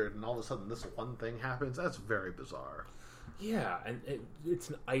anything weird and all of a sudden this one thing happens, that's very bizarre. Yeah, and it's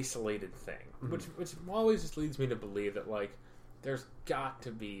an isolated thing, mm-hmm. which always just leads me to believe that, like, there's got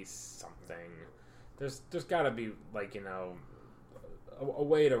to be something. There's got to be, like, you know, a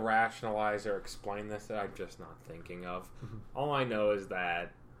way to rationalize or explain this that I'm just not thinking of. Mm-hmm. All I know is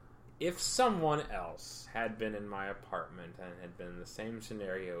that if someone else had been in my apartment and had been in the same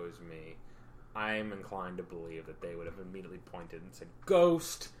scenario as me, I'm inclined to believe that they would have immediately pointed and said,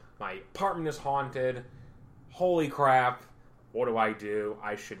 "Ghost, my apartment is haunted. Holy crap, what do?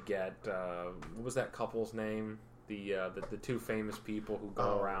 I should get, what was that couple's name? The two famous people who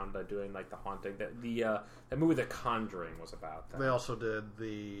go around doing, like, the haunting. That movie The Conjuring was about that. They also did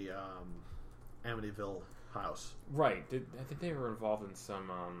the Amityville house. Right. I think they were involved in some...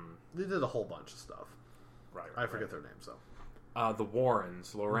 They did a whole bunch of stuff. Right. I forget their names, though. The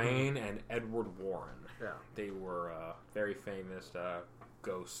Warrens, Lorraine mm-hmm. and Edward Warren. Yeah. They were very famous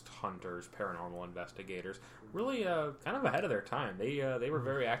ghost hunters, paranormal investigators. Really kind of ahead of their time. They were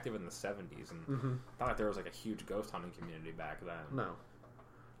very active in the 70s, and mm-hmm. not like there was, like, a huge ghost hunting community back then.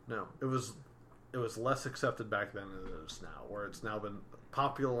 No. It was less accepted back then than it is now, where it's now been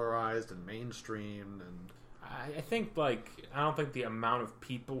popularized and mainstreamed. And I think, like, I don't think the amount of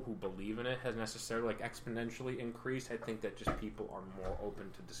people who believe in it has necessarily, like, exponentially increased. I think that just people are more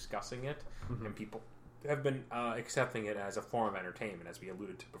open to discussing it, mm-hmm. and people have been accepting it as a form of entertainment, as we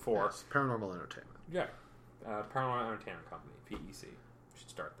alluded to before. Yes, paranormal entertainment. Yeah. Paranormal Entertainment Company, PEC. We should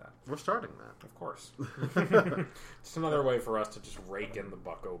start that. We're starting that. Of course. It's another way for us to just rake in the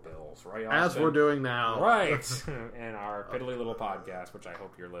bucko bills, right, Austin? As we're doing now. Right. In our piddly little podcast, which I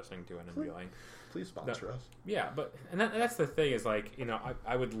hope you're listening to and enjoying. Please sponsor us. Yeah, but that's the thing is, like, you know,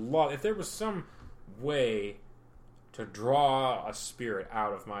 I would love, if there was some way to draw a spirit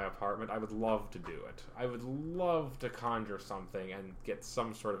out of my apartment, I would love to do it. I would love to conjure something and get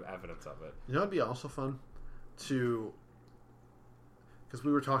some sort of evidence of it. You know, it'd be also fun to, because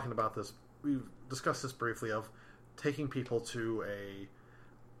we were talking about this, we've discussed this briefly, of taking people to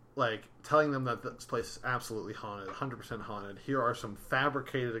telling them that this place is absolutely haunted, 100% haunted. Here are some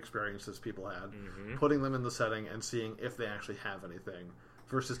fabricated experiences people had, mm-hmm. putting them in the setting and seeing if they actually have anything,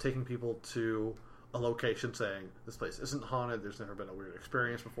 versus taking people to a location saying, this place isn't haunted, there's never been a weird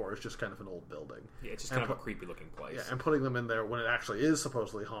experience before, it's just kind of an old building. Yeah, it's just kind of a creepy looking place. Yeah, and putting them in there when it actually is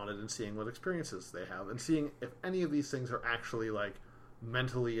supposedly haunted and seeing what experiences they have, and seeing if any of these things are actually, like,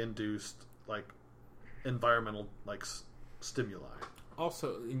 mentally induced, like, environmental, like, stimuli.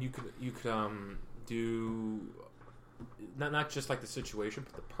 Also, and you could do not just, like, the situation,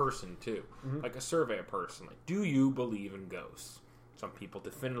 but the person too. Mm-hmm. Like, a survey a person, like, do you believe in ghosts? Some people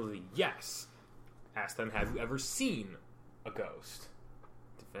definitively yes. Ask them, have you ever seen a ghost?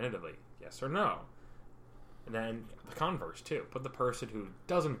 Definitively, yes or no. And then the converse, too. Put the person who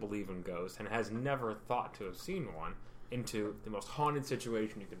doesn't believe in ghosts and has never thought to have seen one into the most haunted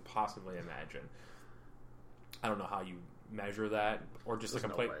situation you can possibly imagine. I don't know how you measure that, or just There's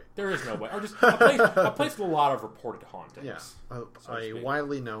like a place. No way. There is no way, or just a place with a lot of reported hauntings. Yeah, a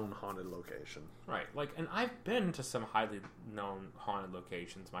widely known haunted location. Right, like, and I've been to some highly known haunted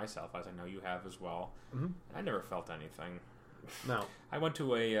locations myself, as I know you have as well. Mm-hmm. I never felt anything. No, I went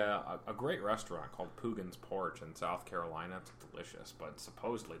to a great restaurant called Poogan's Porch in South Carolina. It's delicious, but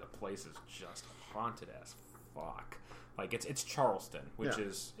supposedly the place is just haunted as fuck. Like, it's Charleston, which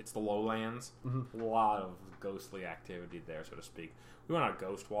is, it's the lowlands. Mm-hmm. A lot of ghostly activity there, so to speak. We went on a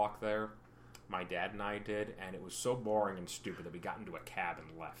ghost walk there. My dad and I did, and it was so boring and stupid that we got into a cab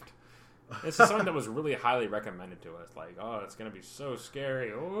and left. This is something that was really highly recommended to us. Like, oh, it's going to be so scary.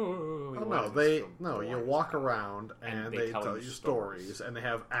 You walk around and they tell you stories, and they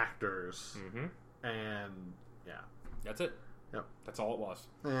have actors, and that's it. Yep, that's all it was.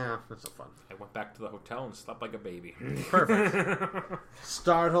 Yeah, that's so fun. I went back to the hotel and slept like a baby. Perfect.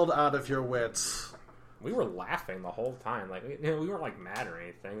 Startled out of your wits. We were laughing the whole time. Like, we weren't like mad or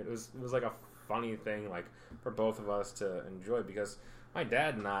anything. It was like a funny thing, like, for both of us to enjoy, because my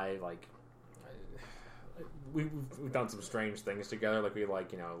dad and I, like, we've done some strange things together. Like, we like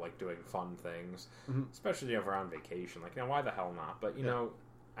doing fun things, especially if we're on vacation. Like, why the hell not? But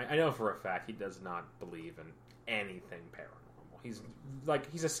I know for a fact he does not believe in anything paranormal.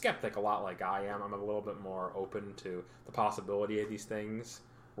 He's a skeptic, a lot like I am. I'm a little bit more open to the possibility of these things,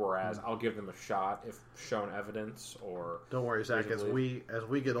 whereas I'll give them a shot if shown evidence. Or don't worry, Zach. As we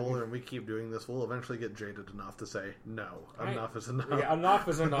get older and we keep doing this, we'll eventually get jaded enough to say no. Enough is enough. Yeah, enough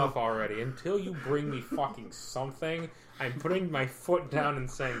is enough already. Until you bring me fucking something, I'm putting my foot down and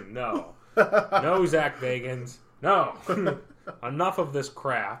saying no. No, Zach Bagans. No. Enough of this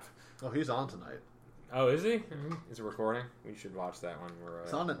crap. Oh, he's on tonight. Oh, is he? Is it recording? We should watch that one.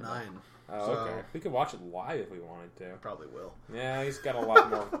 It's on at 9. Oh, so, okay. We could watch it live if we wanted to. Probably will. Yeah, he's got a lot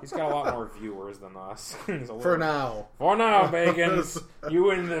more. He's got a lot more viewers than us. For now, Bagans, you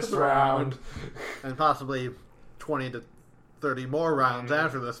win this round, and possibly 20 to 30 more rounds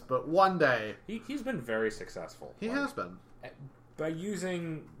after this. But one day, he's been very successful. He has been by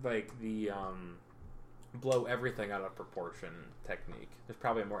using like the blow everything out of proportion technique. There's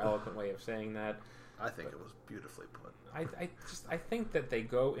probably a more eloquent way of saying that. I think it was beautifully put. I think that they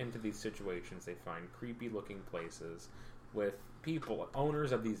go into these situations, they find creepy looking places with people,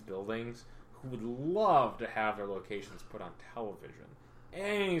 owners of these buildings, who would love to have their locations put on television.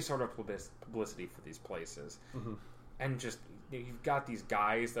 Any sort of publicity for these places. And just, you've got these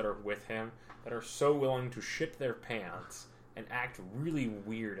guys that are with him that are so willing to shit their pants and act really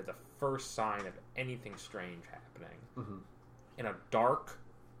weird at the first sign of anything strange happening. In a dark,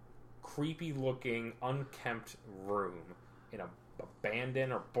 creepy-looking, unkempt room in a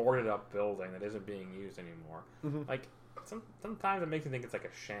abandoned or boarded-up building that isn't being used anymore. Like, sometimes it makes me think it's like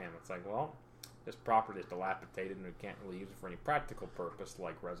a sham. It's like, well, this property is dilapidated and we can't really use it for any practical purpose,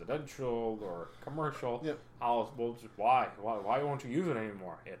 like residential or commercial. Why won't you use it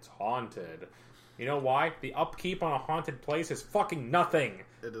anymore? It's haunted. You know why? The upkeep on a haunted place is fucking nothing.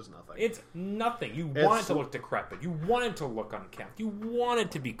 It is nothing. It's nothing. You want it to look decrepit. You want it to look unkempt. You want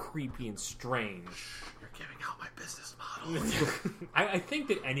it to be creepy and strange. You're giving out my business model. I think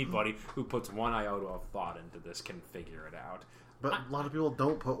that anybody who puts one iota of thought into this can figure it out. But a lot of people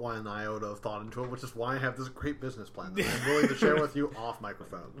don't put one iota of thought into it, which is why I have this great business plan that I'm willing to share with you off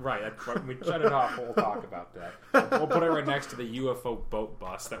microphone. Right. When we shut it off, we'll talk about that. We'll put it right next to the UFO boat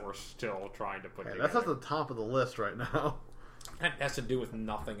bus that we're still trying to put together. That's at the top of the list right now. That has to do with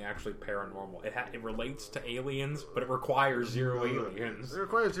nothing actually paranormal. It relates to aliens, but it requires zero aliens. It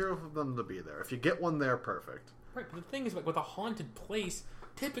requires zero of them to be there. If you get one there, perfect. Right, but the thing is, with a haunted place,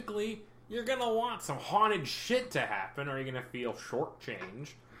 typically you're going to want some haunted shit to happen, or you're going to feel shortchanged,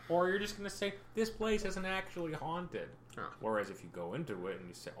 or you're just going to say, this place isn't actually haunted. Whereas if you go into it and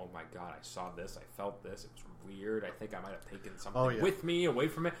you say, oh my god, I saw this, I felt this, it was weird, I think I might have taken something with me, away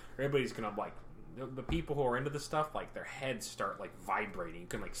from it, everybody's going to, like, the people who are into this stuff, like, their heads start, like, vibrating. You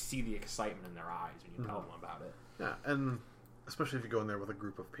can, like, see the excitement in their eyes when you tell them about it. Yeah, and especially if you go in there with a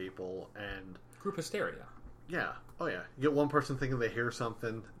group of people and... Group hysteria. Yeah. Oh, yeah. You get one person thinking they hear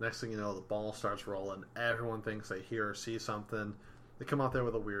something. Next thing you know, the ball starts rolling. Everyone thinks they hear or see something. They come out there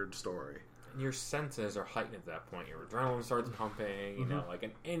with a weird story. And your senses are heightened at that point. Your adrenaline starts pumping, you know, like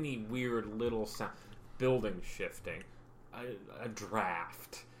any weird little sound. Building shifting. A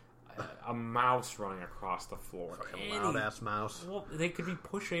draft. A mouse running across the floor. Fucking loud-ass mouse. Well, they could be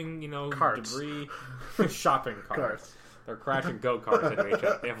pushing, carts. Debris. Shopping carts. They're crashing go-karts into each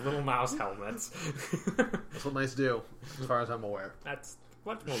other. They have little mouse helmets. That's what mice do, as far as I'm aware. That's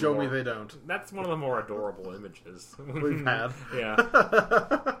Show me they don't. That's one of the more adorable images we've had. Yeah.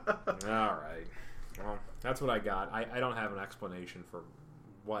 Alright. Well, that's what I got. I don't have an explanation for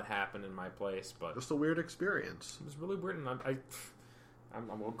what happened in my place, but... Just a weird experience. It was really weird, and I'm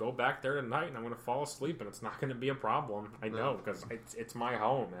going to go back there tonight, and I'm going to fall asleep, and it's not going to be a problem. I know, because it's my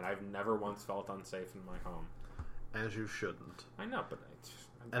home, and I've never once felt unsafe in my home. As you shouldn't. I know, but...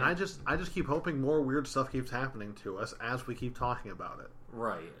 I just keep hoping more weird stuff keeps happening to us as we keep talking about it.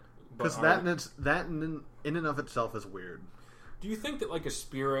 Right. Because that in and of itself is weird. Do you think that, like, a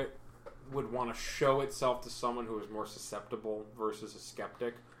spirit would want to show itself to someone who is more susceptible versus a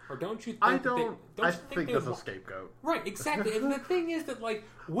skeptic? Or don't you think I think there's a scapegoat. Right, exactly. And the thing is that, like,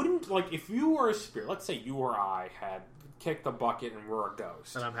 wouldn't, like, if you were a spirit, let's say you or I had kicked the bucket and we're a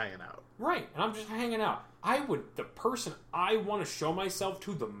ghost. And I'm hanging out. Right, and I'm just hanging out. The person I want to show myself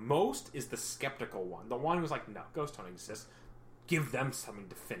to the most is the skeptical one. The one who's like, no, ghosts don't exist. Give them something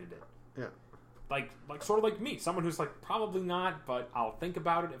definitive. Yeah. Like sort of like me. Someone who's like, probably not, but I'll think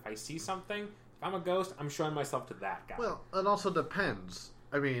about it if I see something. If I'm a ghost, I'm showing myself to that guy. Well, it also depends.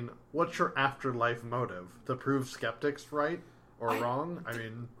 I mean, what's your afterlife motive? To prove skeptics right or wrong? I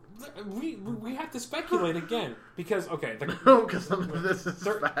mean... We have to speculate again because because this is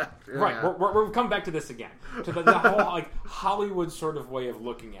fact. Yeah. Right. We're coming back to this again to the whole like Hollywood sort of way of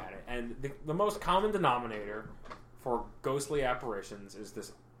looking at it, and the most common denominator for ghostly apparitions is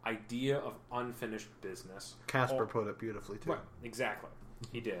this idea of unfinished business. Casper put it beautifully too. Right, exactly.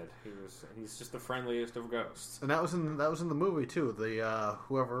 He did. He's just the friendliest of ghosts, and that was in the movie too. The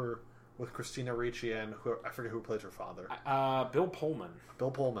whoever. With Christina Ricci and I forget who plays her father. Bill Pullman. Bill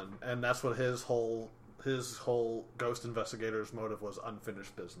Pullman, and that's what his whole ghost investigator's motive was: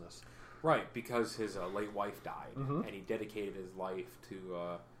 unfinished business. Right, because his late wife died, mm-hmm. and he dedicated his life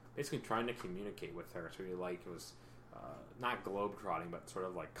to basically trying to communicate with her. So he was not globetrotting, but sort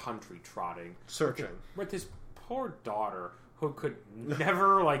of like country trotting, searching with his poor daughter, who could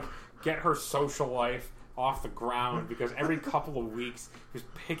never like get her social life off the ground because every couple of weeks he was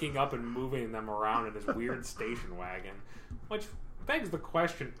picking up and moving them around in his weird station wagon, which begs the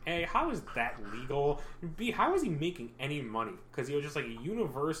question: A, how is that legal? And B, how is he making any money? Because he was just like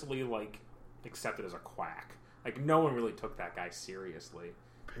universally like accepted as a quack. Like no one really took that guy seriously.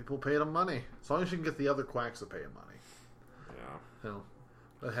 People paid him money as long as you can get the other quacks to pay him money. Yeah.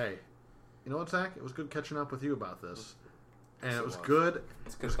 But hey, you know what, Zach? It was good catching up with you about this. And it was was. good.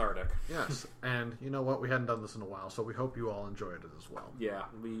 It's cathartic. Yes, and you know what? We hadn't done this in a while, so we hope you all enjoyed it as well. Yeah,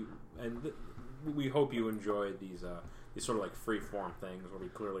 we hope you enjoyed these sort of like free form things where we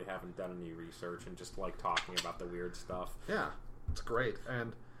clearly haven't done any research and just like talking about the weird stuff. Yeah, it's great,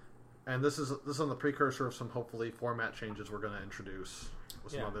 and this is on the precursor of some hopefully format changes we're going to introduce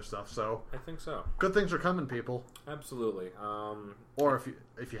with some other stuff. So I think so. Good things are coming, people. Absolutely. Or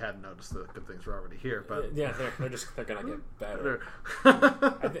if you hadn't noticed, the good things are already here. But yeah, they're gonna get better.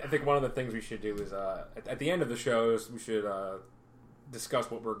 I think one of the things we should do is at the end of the shows we should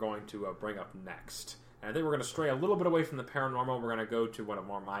discuss what we're going to bring up next. And I think we're going to stray a little bit away from the paranormal. We're going to go to one of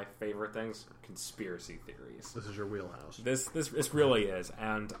my favorite things: conspiracy theories. This is your wheelhouse. This really is,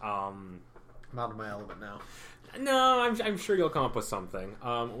 and I'm out of my element now. No, I'm sure you'll come up with something.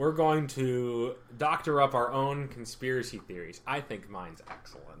 We're going to doctor up our own conspiracy theories. I think mine's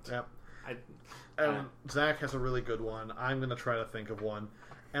excellent. Yep. Zach has a really good one. I'm going to try to think of one.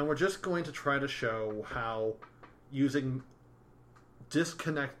 And we're just going to try to show how using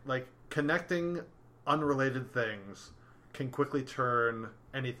connecting unrelated things can quickly turn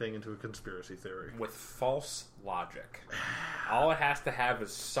anything into a conspiracy theory. With false logic. All it has to have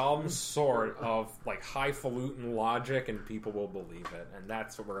is some sort of like highfalutin logic and people will believe it. And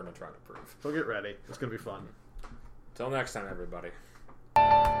that's what we're going to try to prove. So get ready. It's going to be fun. Till next time, everybody.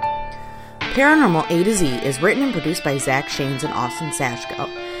 Paranormal A to Z is written and produced by Zack Shanes and Austin Sashko.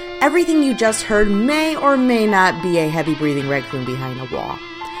 Everything you just heard may or may not be a heavy-breathing raccoon behind a wall.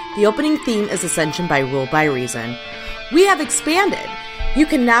 The opening theme is Ascension by Rule by Reason. We have expanded. You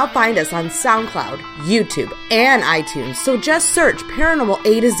can now find us on SoundCloud, YouTube, and iTunes, so just search Paranormal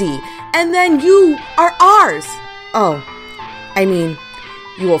A to Z, and then you are ours. Oh, I mean,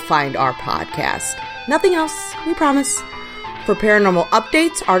 you will find our podcast. Nothing else, we promise. For paranormal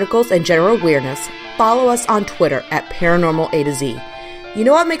updates, articles, and general awareness, follow us on Twitter at Paranormal A to Z. You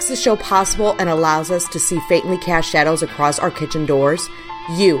know what makes the show possible and allows us to see faintly cast shadows across our kitchen doors?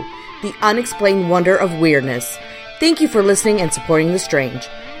 You, the unexplained wonder of weirdness. Thank you for listening and supporting the strange.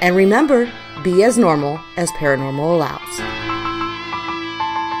 And remember, be as normal as paranormal allows.